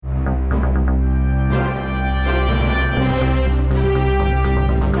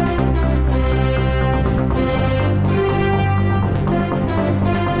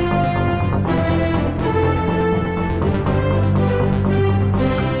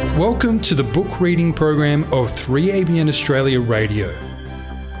Welcome to the book reading program of 3ABN Australia Radio.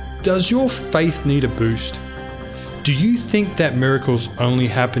 Does your faith need a boost? Do you think that miracles only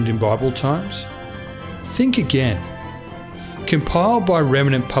happened in Bible times? Think again. Compiled by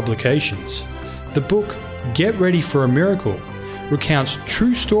Remnant Publications, the book Get Ready for a Miracle recounts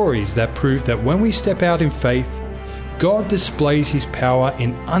true stories that prove that when we step out in faith, God displays His power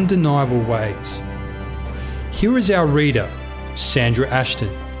in undeniable ways. Here is our reader, Sandra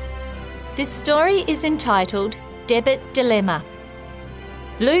Ashton. This story is entitled Debit Dilemma.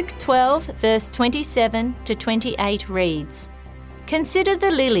 Luke 12 verse 27 to 28 reads, "Consider the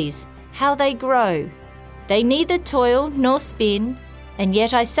lilies, how they grow. They neither toil nor spin, and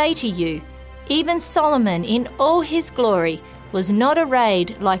yet I say to you, even Solomon in all his glory was not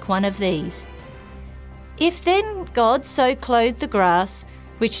arrayed like one of these. If then God so clothed the grass,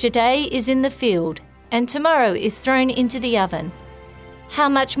 which today is in the field, and tomorrow is thrown into the oven, how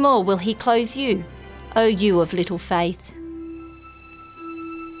much more will He clothe you, O you of little faith?"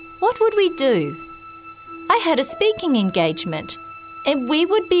 What would we do? I had a speaking engagement, and we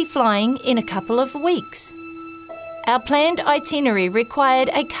would be flying in a couple of weeks. Our planned itinerary required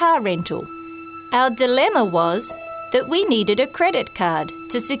a car rental. Our dilemma was that we needed a credit card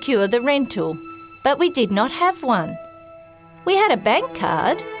to secure the rental, but we did not have one. We had a bank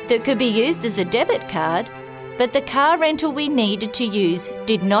card that could be used as a debit card, but the car rental we needed to use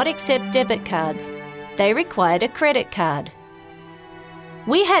did not accept debit cards. They required a credit card.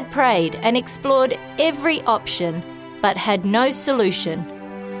 We had prayed and explored every option, but had no solution.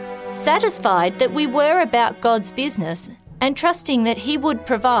 Satisfied that we were about God's business and trusting that He would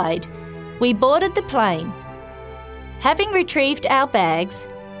provide, we boarded the plane. Having retrieved our bags,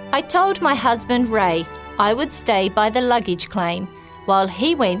 I told my husband Ray I would stay by the luggage claim while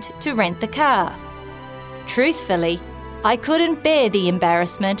he went to rent the car. Truthfully, I couldn't bear the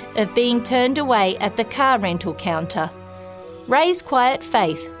embarrassment of being turned away at the car rental counter. Ray's quiet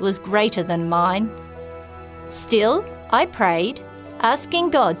faith was greater than mine. Still, I prayed,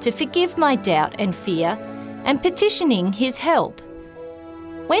 asking God to forgive my doubt and fear, and petitioning His help.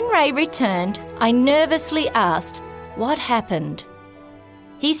 When Ray returned, I nervously asked what happened.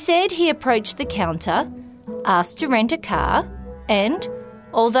 He said he approached the counter, asked to rent a car, and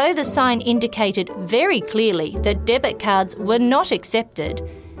although the sign indicated very clearly that debit cards were not accepted,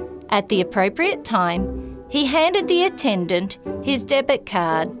 at the appropriate time, he handed the attendant his debit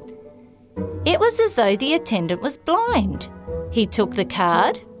card. It was as though the attendant was blind. He took the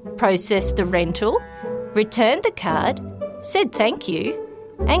card, processed the rental, returned the card, said thank you,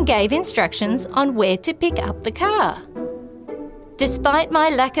 and gave instructions on where to pick up the car. Despite my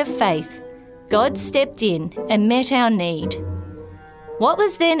lack of faith, God stepped in and met our need. What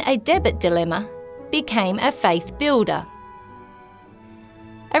was then a debit dilemma became a faith builder.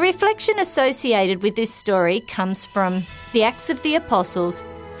 A reflection associated with this story comes from the Acts of the Apostles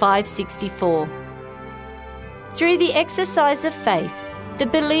 5:64. Through the exercise of faith, the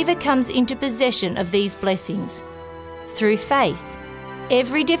believer comes into possession of these blessings. Through faith,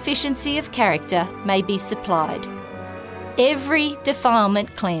 every deficiency of character may be supplied, every defilement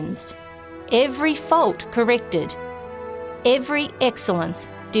cleansed, every fault corrected, every excellence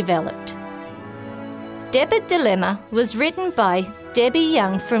developed. Debit Dilemma was written by Debbie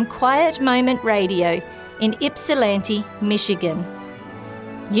Young from Quiet Moment Radio in Ypsilanti, Michigan.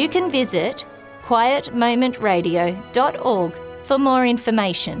 You can visit quietmomentradio.org for more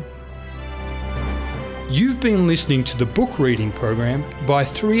information. You've been listening to the book reading program by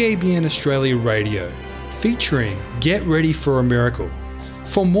 3ABN Australia Radio, featuring Get Ready for a Miracle.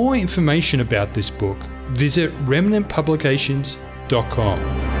 For more information about this book, visit remnantpublications.com.